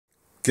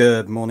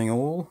Good morning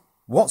all.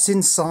 What's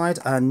inside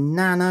a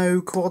Nano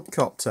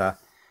Quadcopter?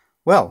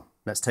 Well,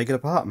 let's take it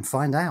apart and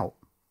find out.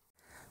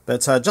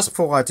 But just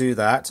before I do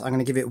that, I'm going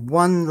to give it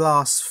one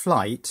last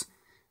flight.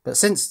 But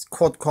since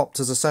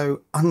quadcopters are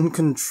so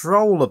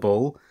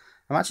uncontrollable,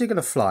 I'm actually going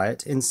to fly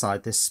it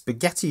inside this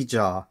spaghetti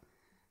jar.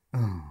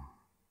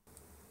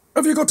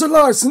 Have you got a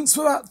licence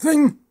for that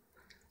thing?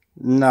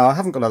 No, I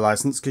haven't got a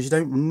licence because you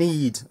don't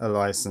need a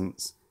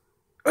licence.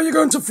 Are you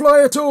going to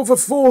fly it over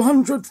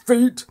 400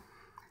 feet?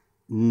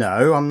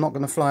 No, I'm not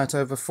going to fly it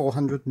over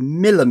 400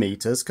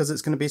 millimetres because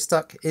it's going to be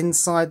stuck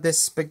inside this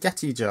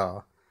spaghetti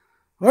jar.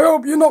 I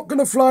hope you're not going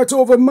to fly it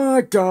over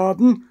my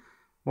garden.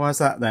 Why is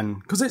that then?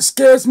 Because it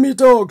scares me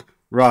dog.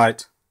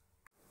 Right.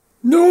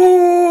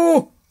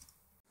 No!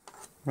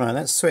 Right,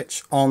 let's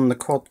switch on the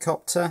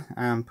quadcopter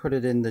and put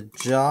it in the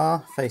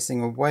jar,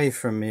 facing away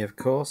from me, of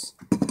course,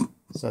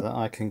 so that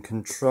I can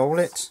control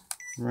it.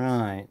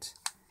 Right.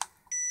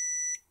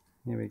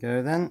 Here we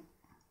go then.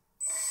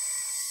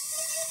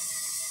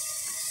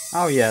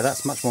 Oh yeah,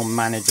 that's much more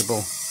manageable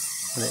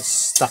when it's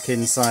stuck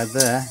inside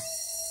there.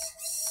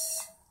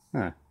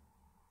 Oh.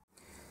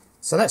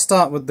 So let's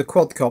start with the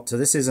quadcopter.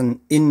 This is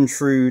an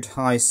Intrude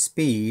high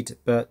speed,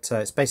 but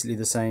it's basically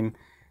the same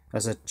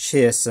as a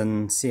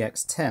Cheerson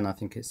CX-10, I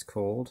think it's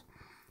called.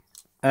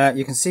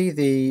 You can see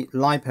the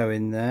LiPo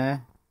in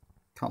there.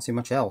 Can't see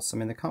much else. I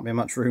mean, there can't be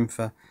much room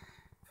for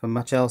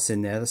much else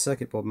in there. The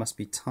circuit board must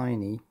be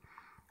tiny.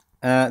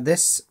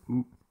 This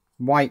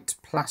white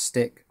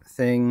plastic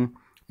thing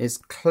is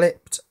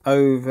clipped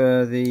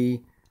over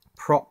the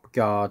prop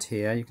guard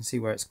here. You can see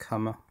where it's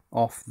come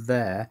off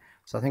there.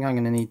 So I think I'm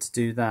going to need to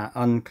do that,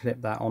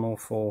 unclip that on all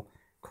four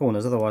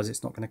corners. Otherwise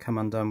it's not going to come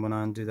undone when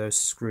I undo those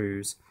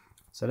screws.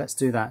 So let's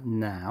do that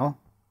now.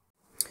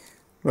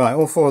 Right,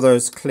 all four of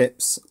those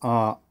clips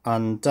are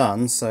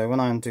undone. So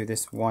when I undo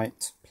this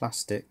white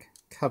plastic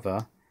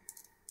cover,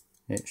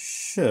 it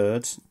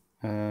should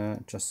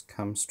just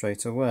come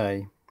straight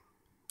away.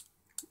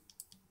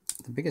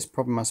 The biggest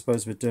problem, I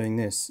suppose, with doing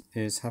this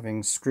is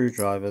having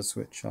screwdrivers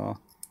which are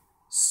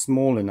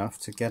small enough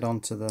to get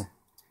onto the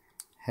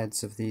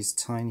heads of these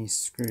tiny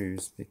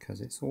screws,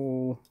 because it's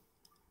all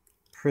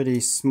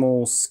pretty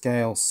small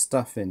scale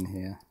stuff in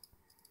here.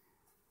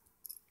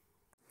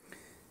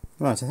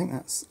 Right, I think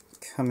that's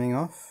coming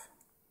off.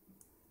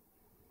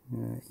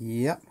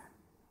 Yep.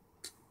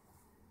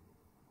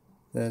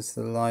 There's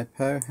the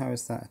LiPo. How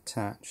is that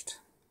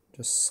attached?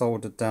 Just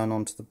soldered down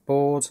onto the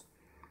board.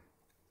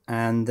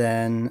 And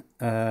then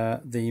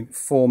the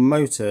four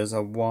motors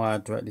are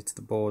wired directly to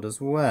the board as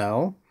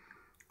well.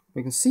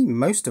 We can see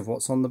most of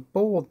what's on the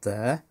board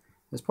there.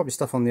 There's probably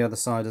stuff on the other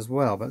side as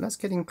well, but let's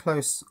get in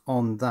close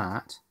on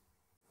that.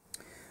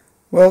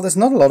 Well, there's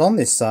not a lot on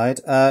this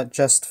side,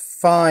 just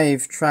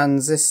 5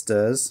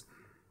 transistors.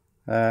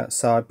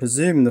 So I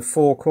presume the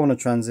 4 corner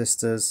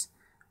transistors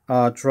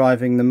are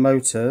driving the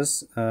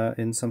motors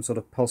in some sort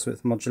of pulse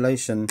width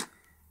modulation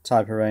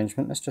type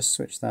arrangement. Let's just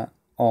switch that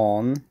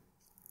on.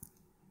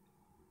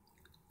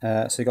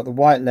 So you've got the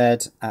white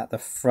LED at the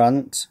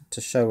front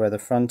to show where the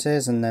front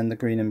is, and then the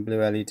green and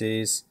blue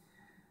LEDs.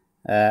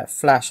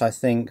 Flash, I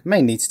think,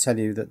 mainly to tell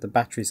you that the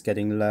battery's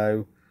getting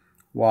low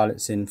while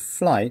it's in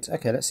flight.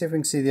 Okay, let's see if we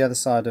can see the other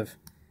side of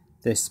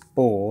this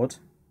board.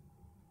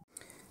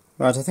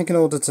 Right, I think in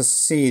order to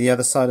see the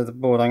other side of the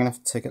board, I'm going to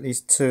have to take at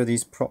least 2 of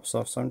these props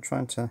off. So I'm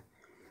trying to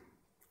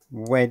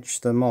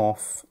wedge them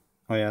off.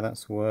 Oh yeah,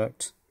 that's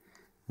worked.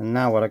 And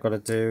now what I've got to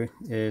do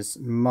is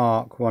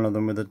mark one of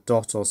them with a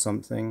dot or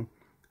something.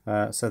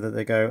 So that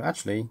they go,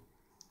 actually,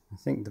 I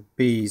think the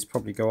B's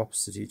probably go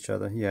opposite each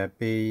other. Yeah,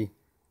 B,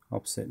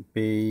 opposite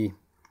B,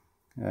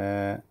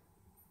 that's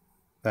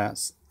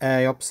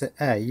A, opposite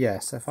A,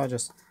 yes. So if I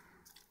just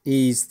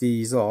ease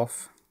these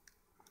off,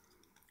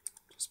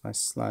 just by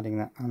sliding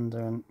that under,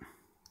 and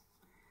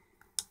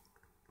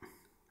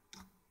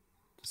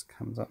just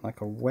comes up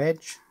like a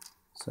wedge.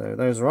 So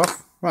those are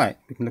off. Right,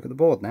 we can look at the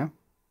board now.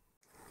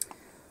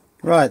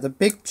 Right, the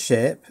big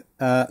chip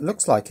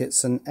looks like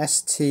it's an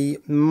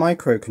ST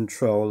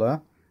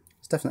microcontroller.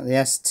 It's definitely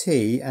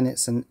ST, and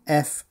it's an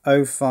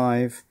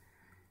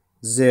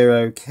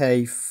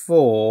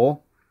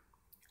F050K4,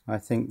 I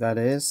think that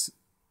is.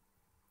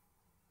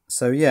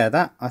 So yeah,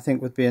 that I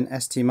think would be an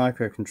ST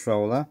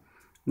microcontroller.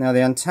 Now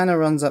the antenna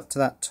runs up to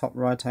that top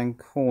right hand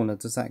corner.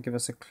 Does that give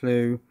us a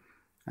clue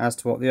as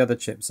to what the other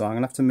chips are? I'm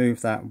going to have to move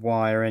that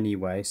wire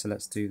anyway, so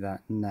let's do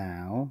that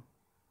now.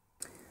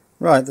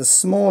 Right, the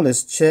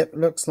smallest chip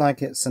looks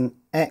like it's an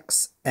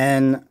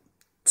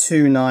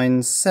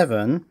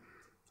XN297.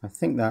 I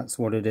think that's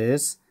what it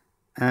is.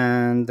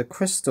 And the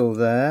crystal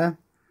there,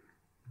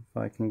 if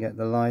I can get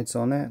the light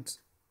on it.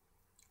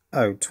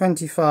 Oh,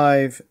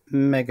 25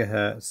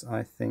 megahertz,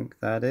 I think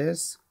that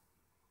is.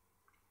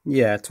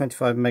 Yeah,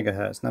 25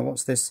 megahertz. Now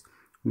what's this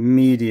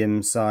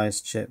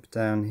medium-sized chip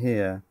down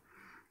here?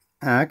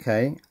 Ah,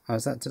 okay. Oh,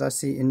 did I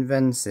see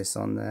Invensys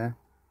on there?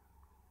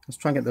 Let's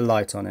try and get the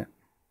light on it.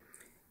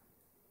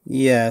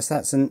 Yes,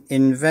 that's an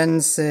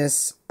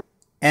Invensys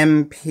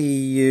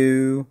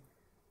MPU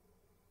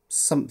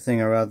something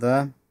or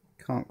other.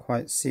 can't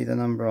quite see the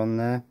number on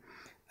there.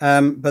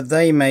 But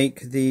they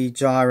make the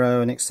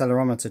gyro and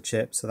accelerometer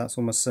chip, so that's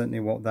almost certainly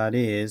what that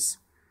is.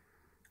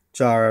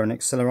 Gyro and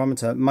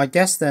accelerometer. My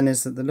guess then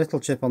is that the little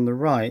chip on the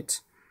right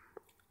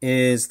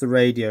is the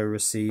radio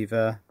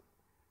receiver.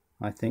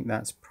 I think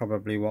that's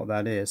probably what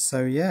that is.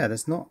 So yeah,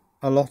 there's not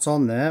a lot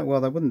on there.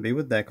 Well, there wouldn't be,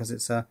 would there? Because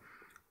it's a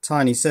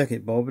tiny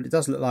circuit board, but it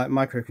does look like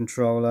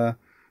microcontroller,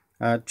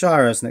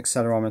 gyros and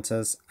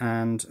accelerometers,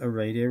 and a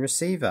radio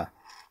receiver.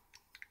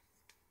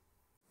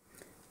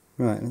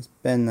 Right, let's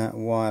bend that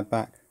wire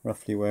back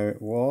roughly where it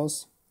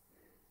was.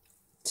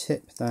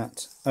 Tip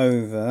that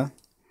over,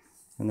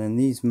 and then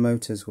these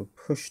motors were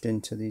pushed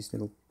into these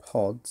little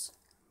pods.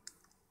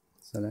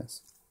 So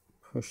let's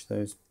push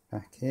those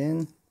back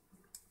in.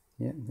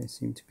 Yep, they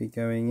seem to be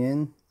going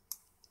in.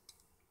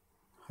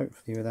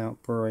 Hopefully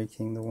without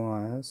breaking the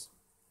wires.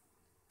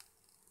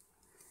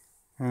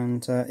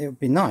 And it would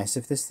be nice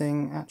if this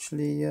thing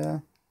actually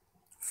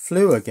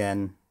flew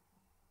again.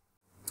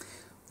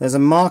 There's a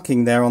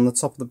marking there on the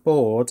top of the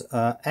board,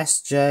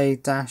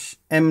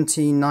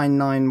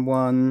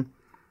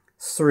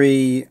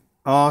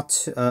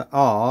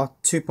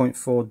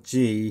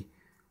 SJ-MT9913R2.4G,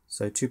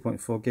 so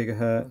 2.4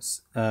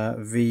 gigahertz,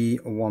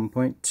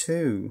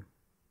 V1.2.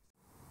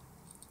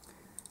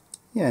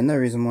 Yeah, no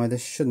reason why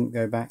this shouldn't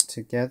go back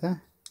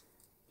together.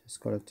 Just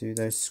got to do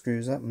those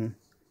screws up and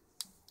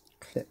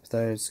clip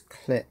those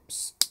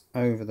clips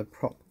over the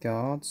prop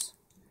guards.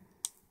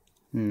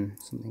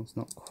 Something's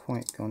not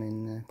quite gone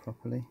in there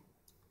properly.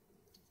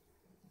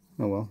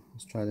 Oh well,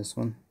 let's try this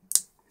one.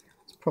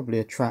 It's probably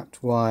a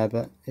trapped wire,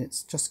 but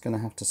it's just going to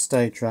have to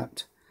stay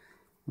trapped,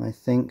 I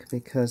think,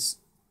 because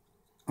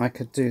I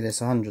could do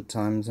this 100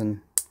 times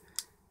and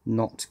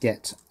not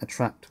get a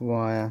trapped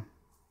wire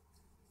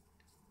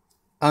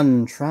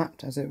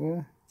untrapped, as it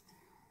were.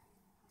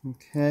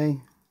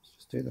 Okay, let's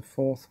just do the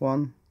fourth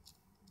one.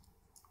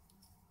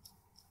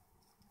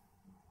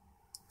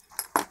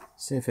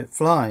 See if it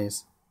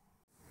flies.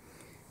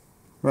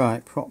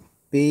 Right, prop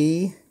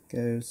B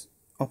goes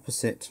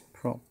opposite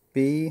prop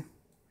B,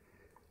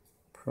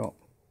 prop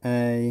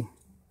A,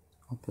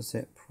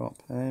 opposite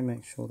prop A,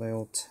 make sure they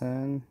all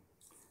turn.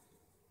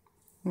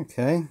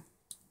 Okay,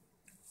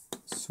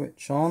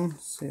 switch on,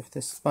 see if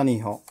this bunny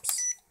hops.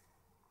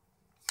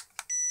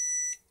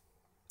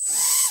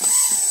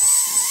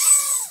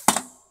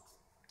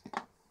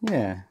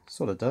 Yeah,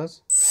 sort of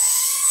does.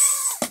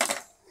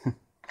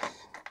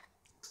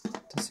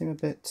 Does seem a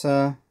bit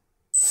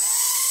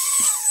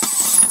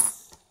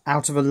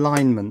out of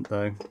alignment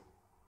though.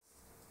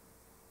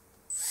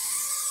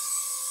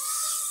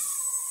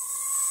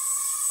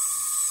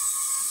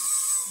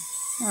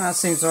 Well, that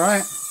seems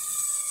alright.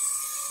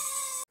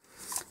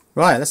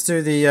 Right, let's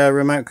do the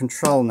remote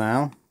control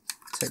now.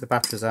 Take the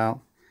batteries out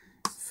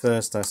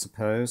first, I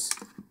suppose.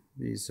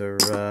 These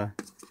are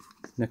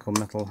nickel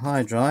metal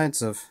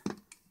hydrides of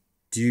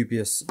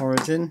dubious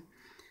origin.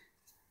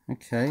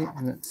 Okay,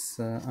 let's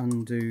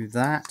undo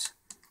that.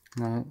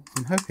 Now,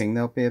 I'm hoping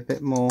there'll be a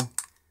bit more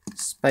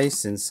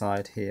space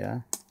inside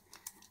here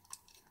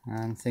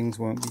and things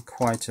won't be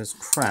quite as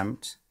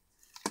cramped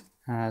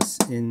as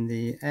in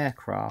the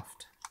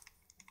aircraft.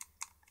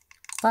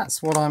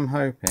 That's what I'm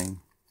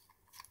hoping.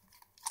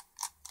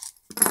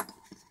 Is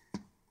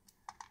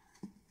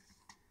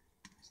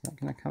that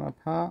going to come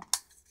apart?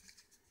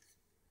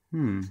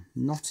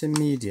 Not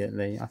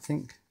immediately. I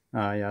think,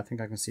 yeah, I think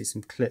I can see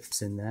some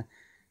clips in there.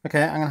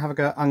 Okay, I'm going to have a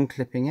go at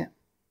unclipping it.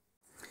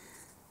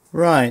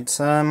 Right,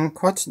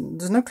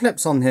 there's no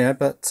clips on here,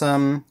 but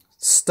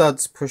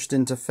studs pushed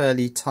into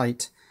fairly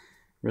tight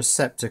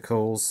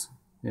receptacles.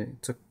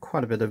 It took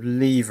quite a bit of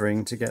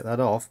levering to get that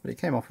off, but it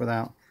came off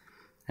without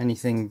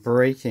anything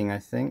breaking, I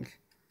think.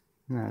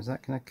 Now, is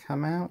that going to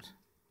come out?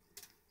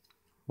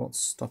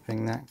 What's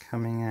stopping that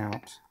coming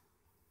out?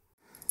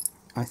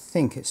 I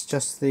think it's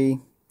just the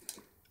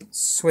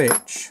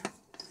switch.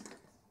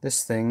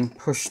 This thing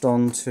pushed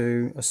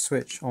onto a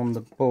switch on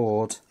the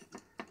board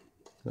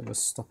that was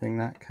stopping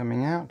that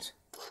coming out.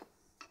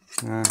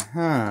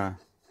 Aha.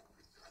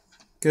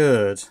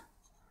 Good.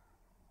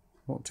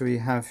 What do we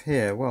have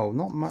here? Well,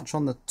 not much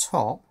on the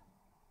top.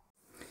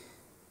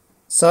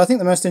 So I think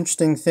the most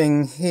interesting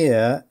thing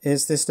here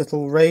is this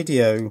little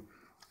radio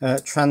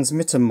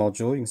transmitter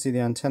module. You can see the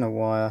antenna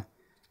wire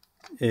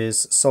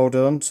is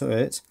soldered onto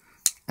it.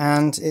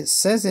 And it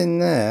says in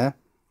there,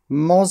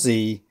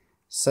 Mozzie.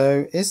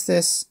 So is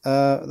this,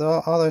 are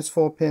those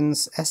 4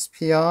 pins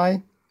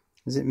SPI?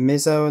 Is it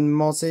Mizzo and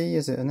Mozzie?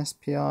 Is it an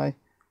SPI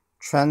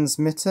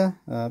transmitter?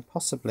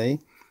 Possibly.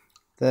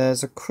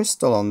 There's a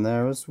crystal on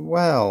there as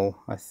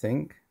well, I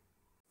think.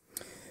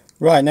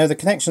 Right, now the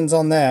connections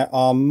on there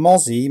are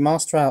Mozzie,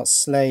 master out,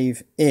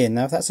 slave in.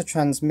 Now if that's a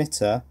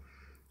transmitter,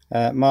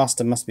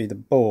 master must be the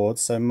board,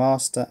 so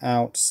master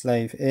out,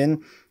 slave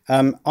in.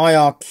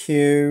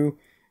 IRQ,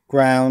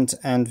 ground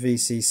and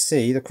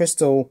VCC. The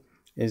crystal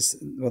is,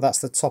 well, that's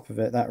the top of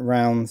it, that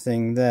round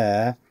thing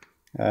there.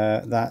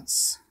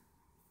 That's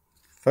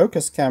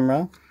focus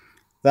camera.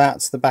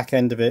 That's the back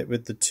end of it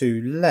with the 2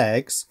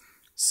 legs.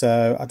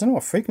 So I don't know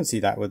what frequency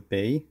that would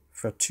be.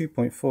 for a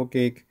 2.4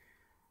 gig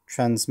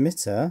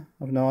transmitter.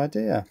 I've no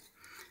idea.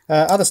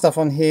 Other stuff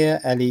on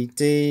here: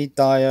 LED,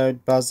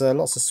 diode, buzzer,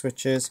 lots of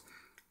switches,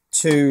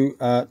 2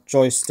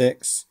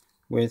 joysticks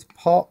with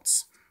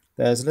pots.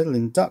 There's a little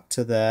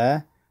inductor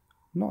there.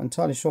 I'm not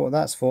entirely sure what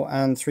that's for.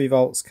 And 3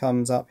 volts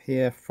comes up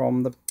here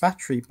from the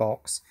battery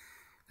box.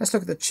 Let's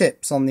look at the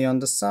chips on the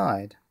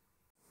underside.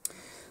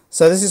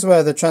 So this is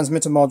where the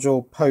transmitter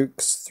module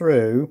pokes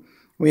through.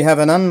 We have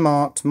an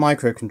unmarked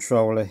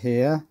microcontroller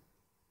here.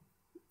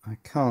 I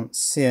can't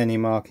see any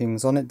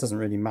markings on it. Doesn't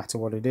really matter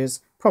what it is.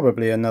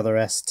 Probably another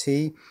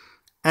ST.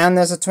 And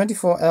there's a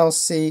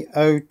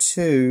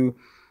 24LC02,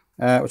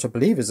 which I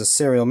believe is a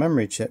serial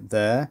memory chip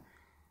there.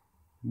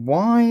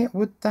 Why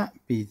would that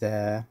be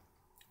there?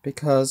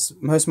 Because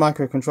most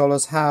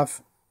microcontrollers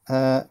have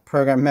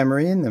program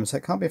memory in them, so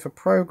it can't be for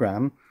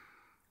program.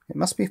 It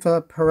must be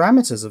for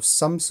parameters of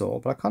some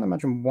sort, but I can't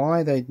imagine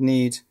why they'd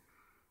need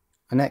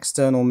an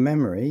external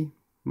memory.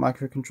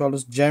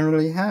 Microcontrollers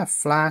generally have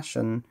flash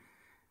and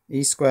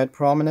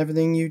E2PROM and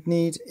everything you'd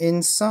need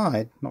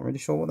inside. Not really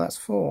sure what that's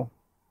for.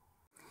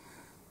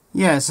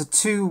 Yeah, it's a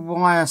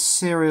 2-wire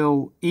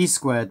serial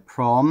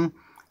E2PROM.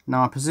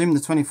 Now I presume the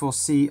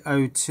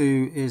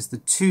 24C02 is the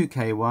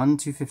 2K one,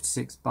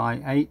 256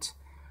 by 8,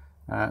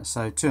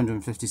 so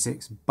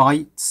 256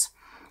 bytes.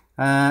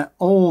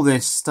 All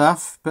this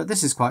stuff, but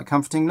this is quite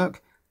comforting.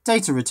 Look,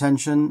 data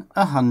retention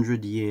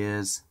 100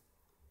 years.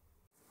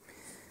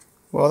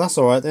 Well, that's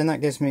alright then.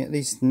 That gives me at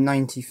least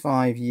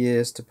 95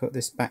 years to put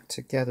this back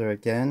together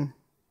again,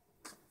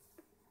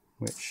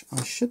 which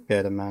I should be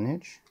able to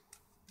manage.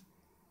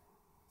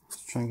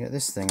 Let's try and get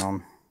this thing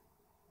on.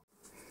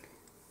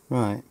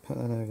 Right, put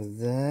that over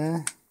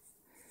there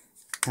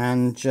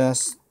and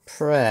just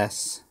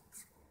press.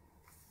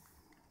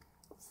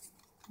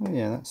 Oh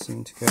yeah, that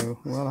seemed to go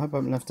well. I hope I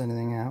haven't left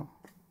anything out.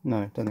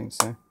 No, don't think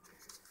so. I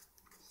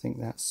think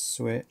that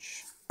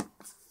switch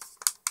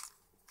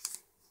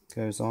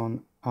goes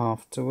on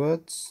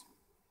afterwards.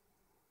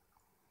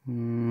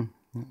 That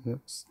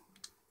looks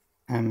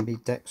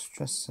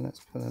ambidextrous, so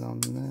let's put that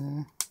on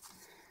there.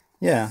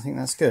 Yeah, I think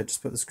that's good.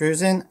 Just put the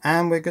screws in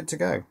and we're good to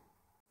go.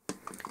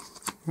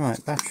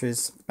 Right,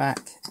 batteries back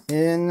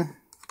in,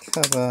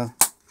 cover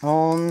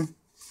on,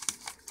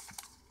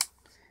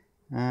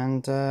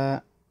 and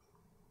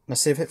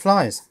let's see if it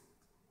flies.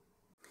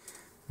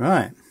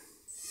 Right.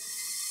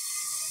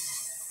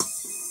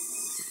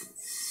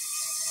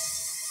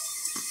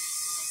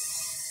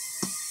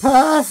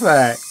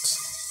 Perfect!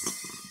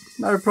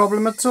 No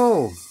problem at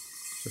all.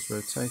 Just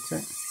rotate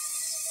it.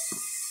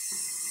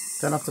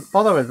 Don't have to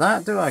bother with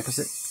that, do I? Because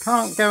it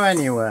can't go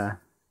anywhere.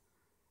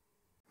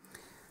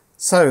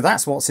 So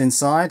that's what's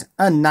inside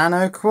a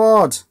Nano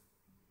Quad.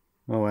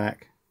 Oh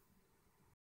heck.